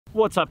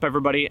What's up,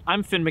 everybody?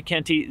 I'm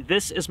Mckenty.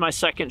 This is my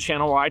second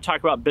channel where I talk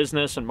about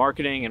business and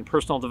marketing and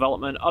personal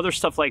development, other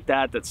stuff like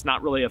that that's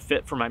not really a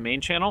fit for my main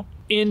channel.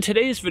 In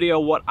today's video,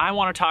 what I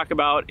want to talk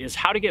about is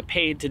how to get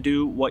paid to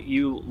do what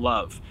you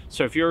love.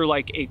 So if you're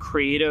like a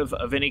creative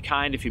of any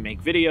kind, if you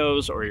make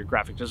videos or you're a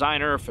graphic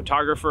designer,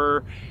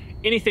 photographer,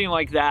 anything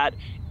like that,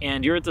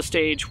 and you're at the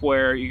stage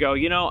where you go,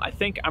 you know, I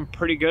think I'm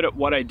pretty good at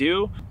what I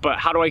do, but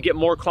how do I get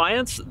more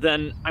clients?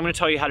 Then I'm gonna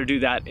tell you how to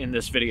do that in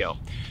this video.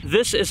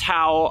 This is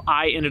how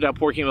I ended up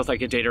working with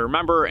like A Day to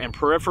Remember and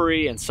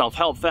Periphery and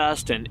Self-Help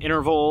Fest and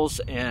Intervals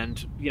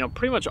and, you know,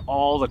 pretty much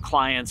all the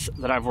clients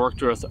that I've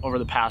worked with over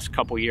the past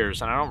couple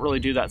years. And I don't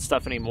really do that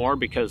stuff anymore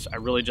because I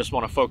really just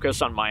wanna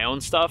focus on my own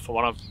stuff. I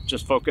wanna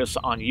just focus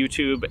on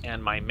YouTube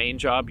and my main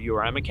job,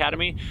 URM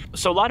Academy.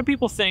 So a lot of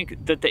people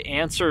think that the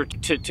answer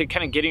to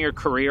kind of getting your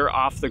career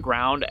off the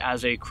ground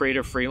as a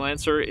creative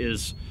freelancer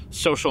is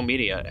social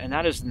media, and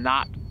that is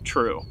not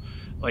true.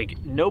 Like,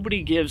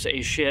 nobody gives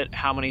a shit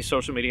how many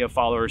social media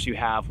followers you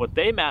have. What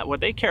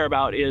they care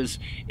about is,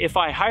 if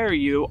I hire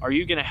you, are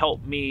you gonna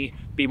help me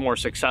be more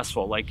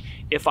successful? Like,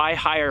 if I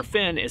hire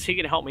Finn, is he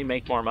gonna help me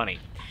make more money?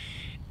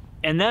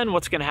 And then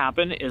what's gonna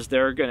happen is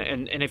they're gonna,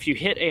 and if you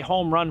hit a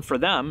home run for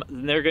them,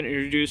 then they're gonna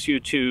introduce you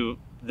to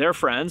their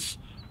friends,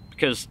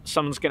 because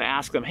someone's gonna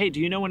ask them, hey,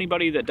 do you know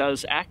anybody that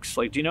does X?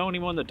 Like, do you know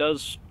anyone that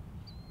does,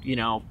 you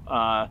know,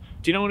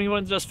 do you know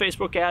anyone that does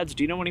Facebook ads?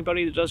 Do you know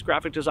anybody that does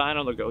graphic design?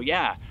 And they'll go,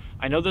 yeah,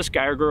 I know this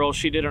guy or girl.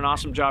 She did an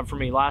awesome job for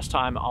me last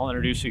time. I'll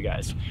introduce you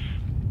guys.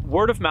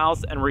 Word of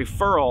mouth and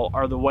referral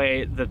are the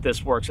way that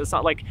this works. It's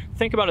not like,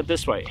 think about it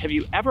this way. Have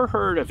you ever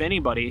heard of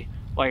anybody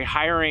like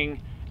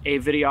hiring a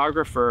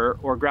videographer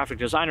or graphic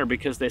designer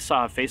because they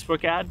saw a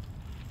Facebook ad?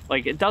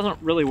 Like, it doesn't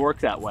really work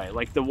that way.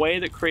 Like, the way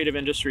that creative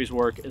industries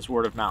work is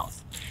word of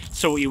mouth.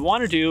 So what you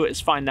want to do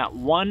is find that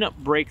one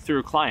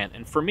breakthrough client.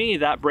 And for me,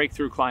 that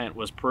breakthrough client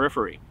was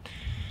Periphery.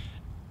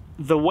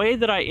 The way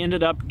that I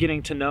ended up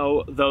getting to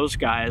know those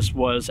guys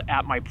was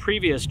at my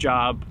previous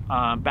job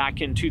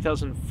back in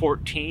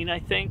 2014, I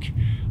think.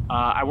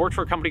 I worked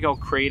for a company called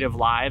Creative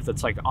Live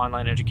that's like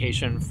online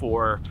education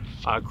for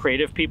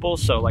creative people.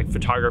 So like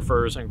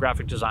photographers and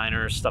graphic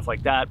designers, stuff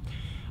like that.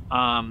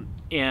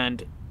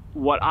 And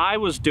what I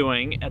was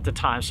doing at the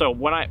time, so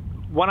when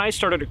I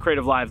started at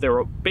Creative Live, they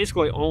were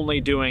basically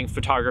only doing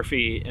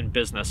photography and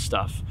business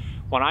stuff.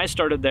 When I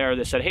started there,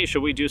 they said, hey,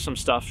 should we do some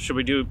stuff? Should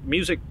we do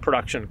music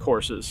production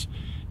courses?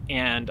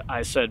 And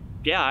I said,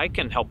 yeah, I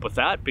can help with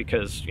that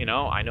because, you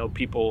know, I know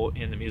people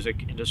in the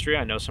music industry.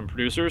 I know some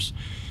producers.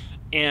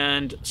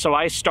 And so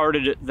I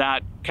started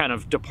that kind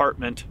of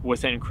department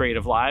within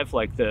Creative Live,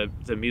 like the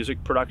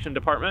music production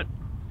department.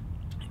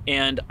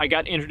 And I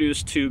got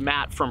introduced to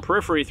Matt from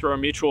Periphery through our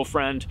mutual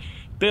friend,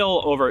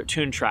 Bill, over at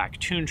TuneTrack.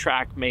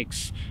 TuneTrack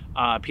makes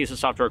a piece of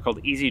software called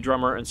Easy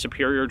Drummer and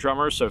Superior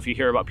Drummer. So if you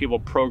hear about people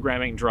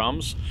programming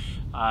drums,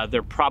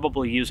 they're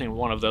probably using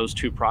one of those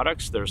two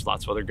products. There's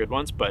lots of other good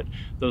ones, but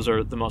those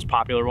are the most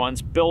popular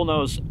ones. Bill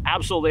knows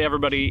absolutely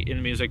everybody in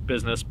the music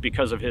business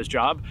because of his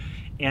job.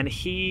 And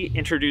he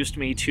introduced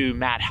me to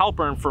Matt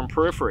Halpern from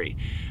Periphery.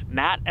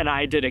 Matt and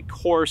I did a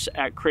course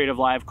at Creative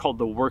Live called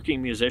the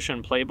Working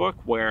Musician Playbook,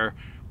 where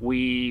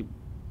we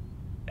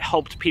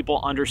helped people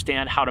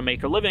understand how to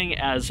make a living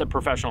as a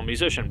professional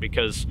musician,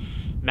 because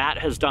Matt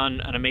has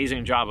done an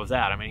amazing job of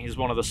that. I mean, he's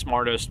one of the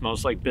smartest,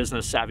 most like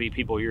business savvy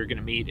people you're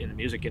gonna meet in the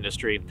music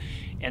industry.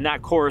 And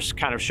that course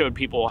kind of showed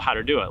people how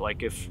to do it.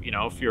 Like, if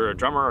you're a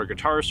drummer or a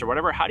guitarist or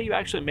whatever, how do you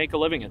actually make a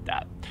living at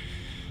that?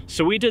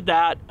 So we did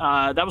that.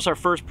 That was our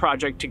first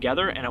project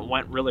together, and it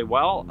went really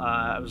well.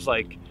 I was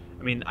like,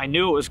 I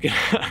knew I was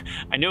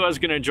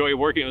gonna enjoy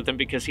working with him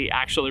because he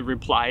actually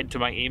replied to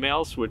my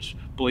emails, which,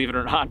 believe it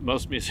or not,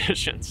 most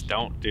musicians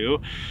don't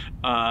do.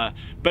 But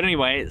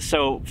anyway,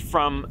 so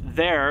from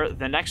there,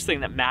 the next thing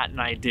that Matt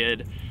and I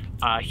did,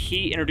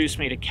 he introduced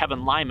me to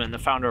Kevin Lyman, the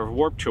founder of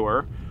Warped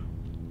Tour.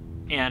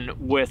 And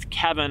with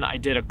Kevin, I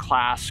did a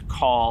class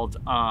called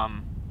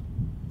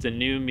The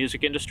New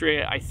Music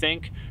Industry, I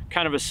think.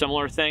 Kind of a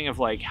similar thing of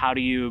like, how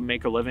do you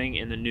make a living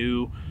in the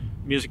new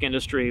music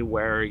industry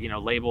where, you know,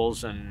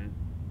 labels and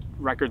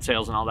record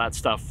sales and all that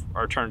stuff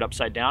are turned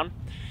upside down.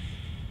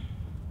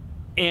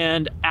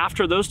 And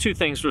after those two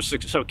things were,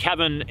 so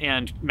Kevin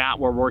and Matt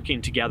were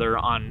working together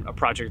on a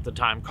project at the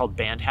time called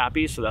Band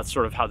Happy, so that's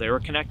sort of how they were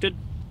connected.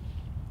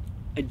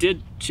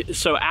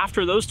 So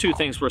after those two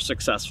things were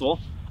successful,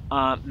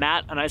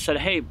 Matt and I said,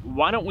 hey,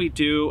 why don't we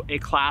do a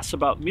class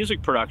about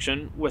music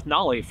production with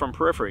Nolly from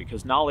Periphery?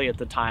 Because Nolly at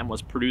the time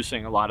was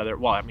producing a lot of their,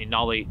 well, I mean,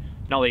 Nolly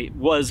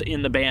was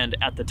in the band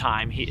at the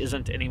time. He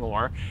isn't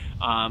anymore,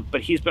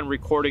 but he's been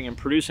recording and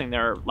producing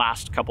their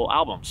last couple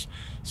albums.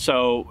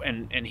 So,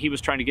 and he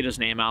was trying to get his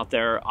name out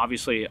there.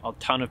 Obviously, a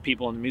ton of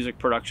people in the music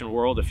production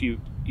world, if you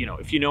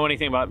know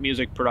anything about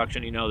music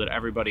production, you know that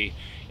everybody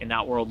in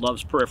that world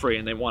loves Periphery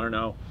and they want to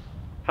know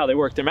how they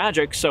work their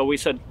magic. So we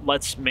said,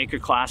 let's make a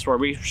class where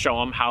we show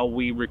them how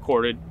we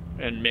recorded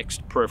and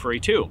mixed Periphery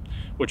 2,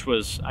 which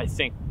was, I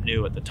think,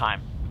 new at the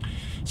time.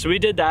 So we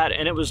did that,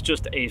 and it was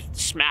just a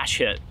smash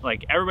hit.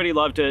 Like, everybody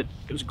loved it.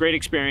 It was a great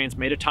experience,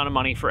 made a ton of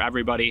money for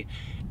everybody.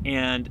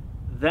 And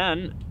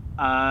then,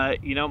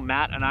 you know,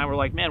 Matt and I were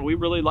like, man, we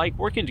really like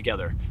working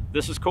together.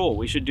 This is cool.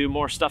 We should do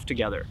more stuff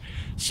together.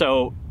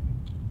 So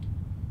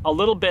a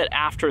little bit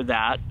after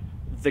that,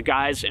 the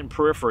guys in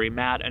Periphery,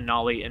 Matt and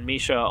Nolly and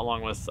Misha,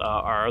 along with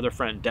our other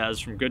friend Des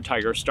from Good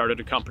Tiger, started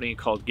a company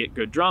called Get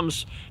Good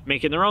Drums,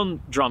 making their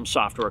own drum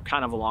software,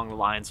 kind of along the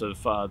lines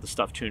of the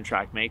stuff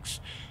TuneTrack makes.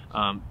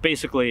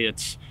 Basically,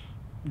 it's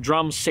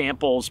drum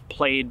samples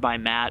played by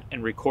Matt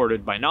and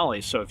recorded by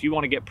Nolly. So if you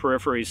want to get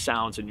Periphery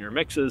sounds in your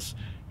mixes,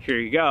 here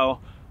you go.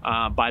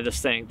 Buy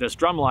this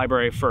drum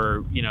library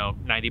for, you know,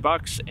 90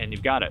 bucks, and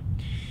you've got it.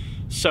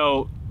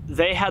 So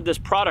they had this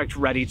product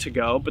ready to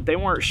go, but they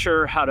weren't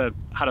sure how to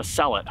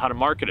sell it, how to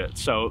market it.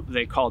 So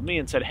they called me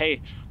and said,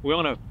 hey,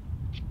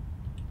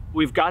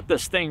 we've got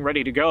this thing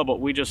ready to go, but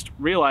we just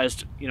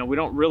realized, you know, we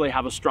don't really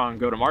have a strong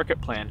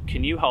go-to-market plan.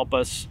 Can you help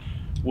us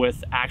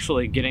with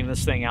actually getting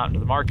this thing out into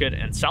the market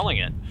and selling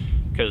it?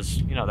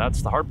 Because, you know,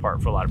 that's the hard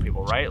part for a lot of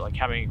people, right? Like,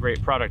 having a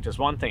great product is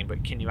one thing,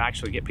 but can you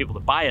actually get people to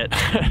buy it?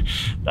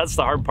 That's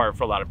the hard part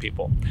for a lot of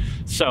people.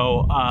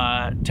 So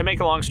to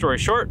make a long story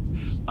short,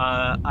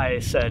 I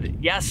said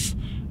yes,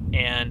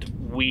 and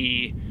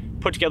we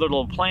put together a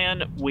little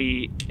plan,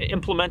 we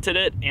implemented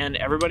it, and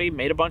everybody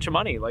made a bunch of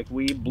money. Like,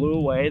 we blew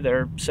away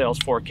their sales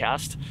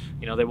forecast.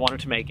 You know, they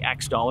wanted to make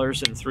X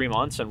dollars in 3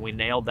 months, and we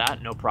nailed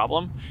that, no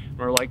problem. And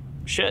we're like,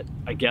 shit,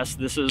 I guess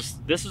this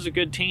is a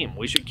good team.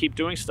 We should keep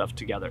doing stuff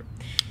together.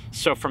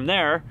 So from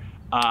there,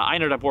 I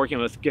ended up working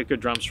with Get Good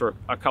Drums for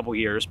a couple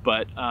years,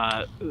 but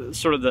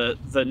sort of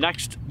the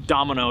next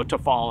domino to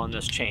fall in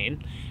this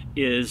chain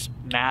is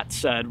Matt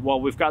said,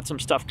 well, we've got some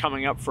stuff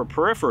coming up for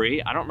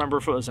Periphery. I don't remember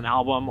if it was an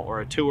album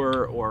or a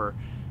tour or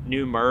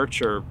new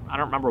merch, or I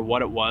don't remember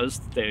what it was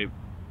that they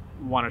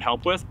wanted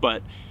help with,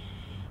 but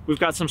we've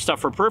got some stuff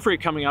for Periphery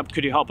coming up.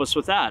 Could you help us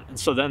with that? And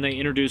so then they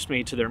introduced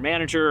me to their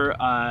manager,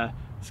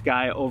 this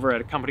guy over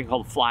at a company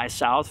called Fly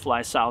South.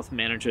 Fly South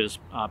manages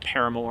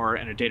Paramore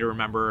and A Day to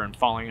Remember and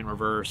Falling in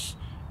Reverse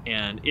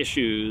and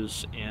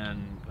Issues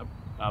and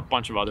a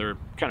bunch of other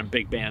kind of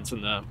big bands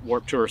in the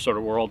Warped Tour sort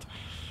of world.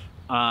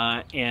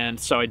 And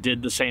so I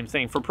did the same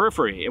thing for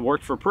Periphery. It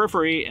worked for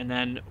Periphery, and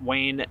then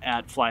Wayne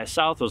at Fly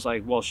South was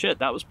like, well, shit,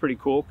 that was pretty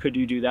cool. Could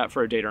you do that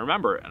for A Day to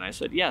Remember? And I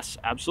said, yes,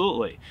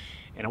 absolutely.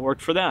 And it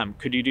worked for them.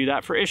 Could you do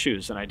that for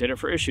Issues? And I did it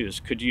for Issues.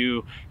 Could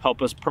you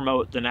help us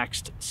promote the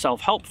next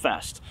Self-Help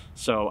Fest?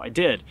 So I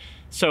did.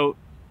 So,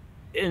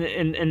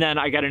 and then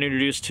I got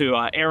introduced to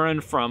Aaron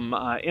from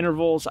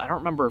Intervals. I don't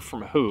remember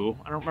from who.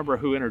 I don't remember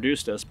who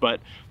introduced us, but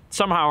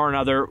somehow or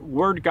another,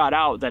 word got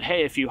out that,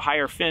 hey, if you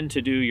hire Finn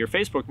to do your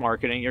Facebook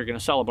marketing, you're going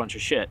to sell a bunch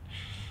of shit.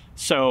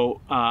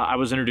 So I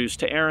was introduced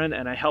to Aaron,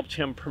 and I helped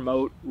him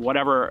promote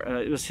whatever.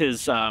 It was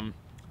his,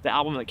 the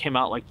album that came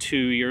out like 2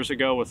 years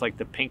ago with like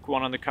the pink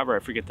one on the cover. I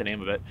forget the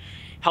name of it.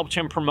 Helped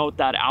him promote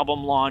that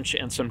album launch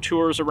and some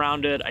tours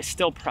around it. I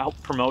still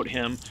help promote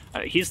him.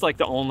 He's like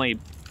the only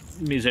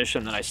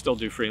musician that I still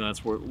do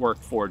freelance work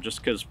for,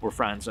 just because we're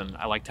friends and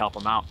I like to help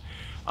him out.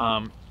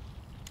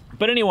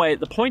 But anyway,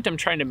 the point I'm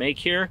trying to make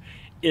here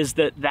is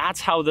that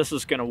that's how this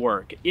is going to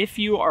work. If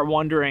you are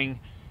wondering,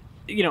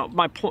 you know,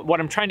 what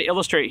I'm trying to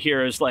illustrate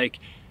here is like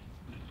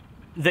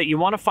that you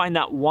want to find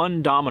that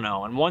one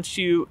domino, and once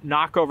you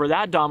knock over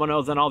that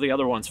domino, then all the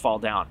other ones fall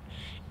down.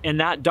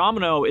 And that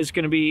domino is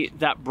going to be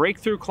that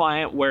breakthrough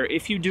client where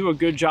if you do a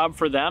good job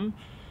for them,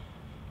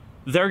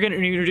 they're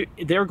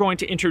going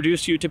to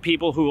introduce you to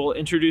people who will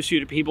introduce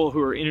you to people who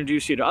will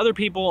introduce you to other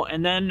people,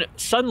 and then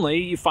suddenly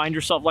you find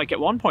yourself, like, at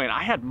one point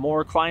I had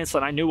more clients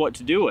than I knew what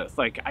to do with.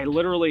 Like, I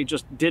literally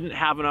just didn't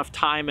have enough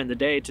time in the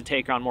day to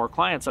take on more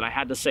clients, and I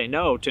had to say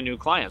no to new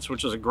clients,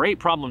 which is a great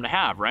problem to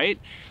have, right?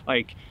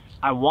 Like,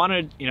 I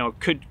wanted, you know,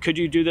 could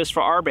you do this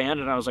for our band?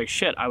 And I was like,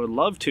 shit, I would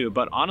love to,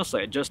 but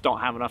honestly, I just don't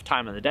have enough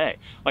time in the day.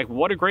 Like,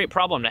 what a great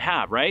problem to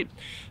have, right?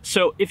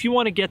 So if you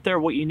want to get there,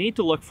 what you need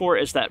to look for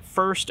is that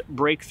first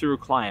breakthrough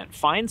client.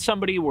 Find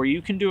somebody where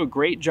you can do a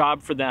great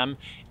job for them.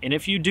 And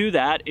if you do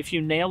that, if you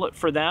nail it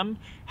for them,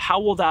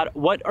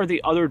 what are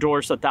the other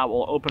doors that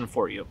will open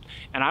for you?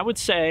 And I would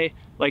say,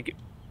 like,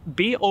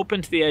 be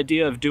open to the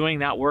idea of doing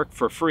that work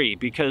for free,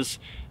 because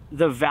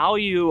the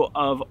value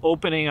of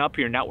opening up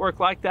your network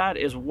like that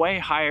is way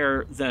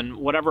higher than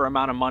whatever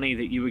amount of money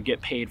that you would get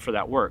paid for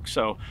that work.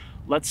 So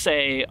let's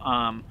say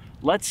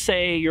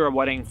you're a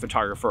wedding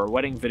photographer or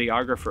wedding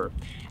videographer,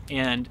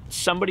 and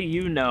somebody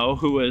you know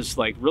who is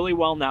like really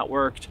well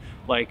networked,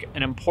 like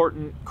an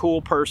important,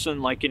 cool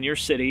person like in your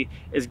city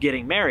is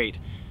getting married.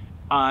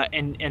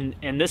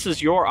 And this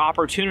is your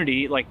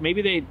opportunity. Like,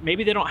 maybe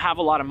they don't have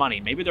a lot of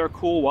money. Maybe they're a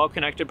cool,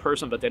 well-connected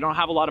person, but they don't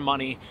have a lot of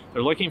money.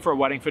 They're looking for a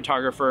wedding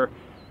photographer.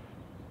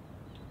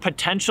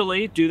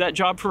 Potentially do that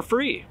job for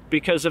free,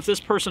 because if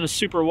this person is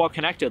super well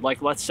connected, like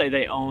let's say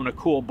they own a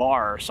cool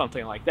bar or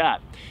something like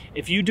that,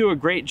 if you do a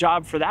great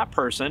job for that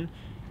person,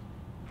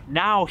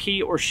 now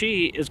he or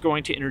she is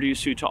going to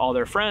introduce you to all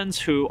their friends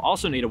who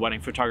also need a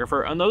wedding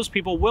photographer, and those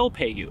people will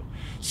pay you.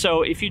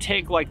 So if you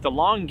take like the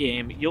long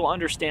game, you'll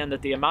understand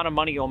that the amount of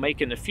money you'll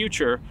make in the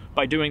future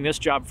by doing this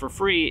job for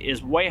free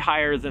is way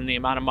higher than the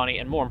amount of money,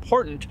 and more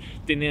important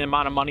than the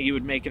amount of money you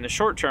would make in the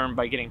short term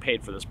by getting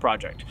paid for this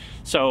project.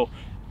 So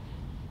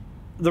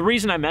the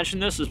reason I mention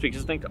this is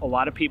because I think a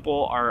lot of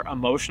people are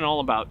emotional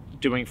about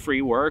doing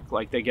free work.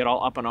 Like they get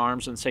all up in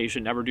arms and say you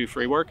should never do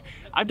free work.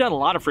 I've done a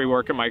lot of free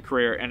work in my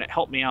career and it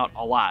helped me out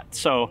a lot.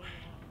 So,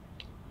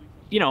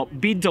 you know,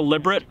 be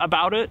deliberate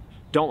about it.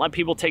 Don't let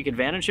people take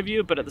advantage of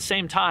you, but at the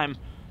same time,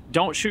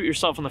 don't shoot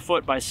yourself in the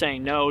foot by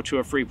saying no to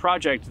a free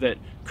project that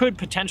could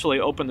potentially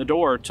open the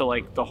door to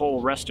like the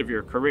whole rest of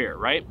your career,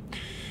 right?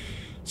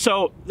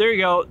 So there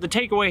you go. The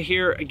takeaway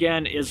here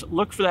again is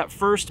look for that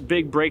first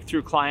big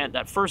breakthrough client,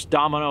 that first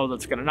domino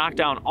that's going to knock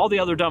down all the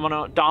other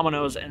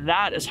dominoes, and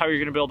that is how you're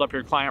going to build up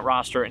your client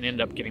roster and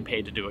end up getting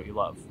paid to do what you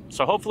love.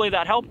 So hopefully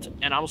that helped,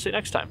 and I will see you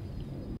next time.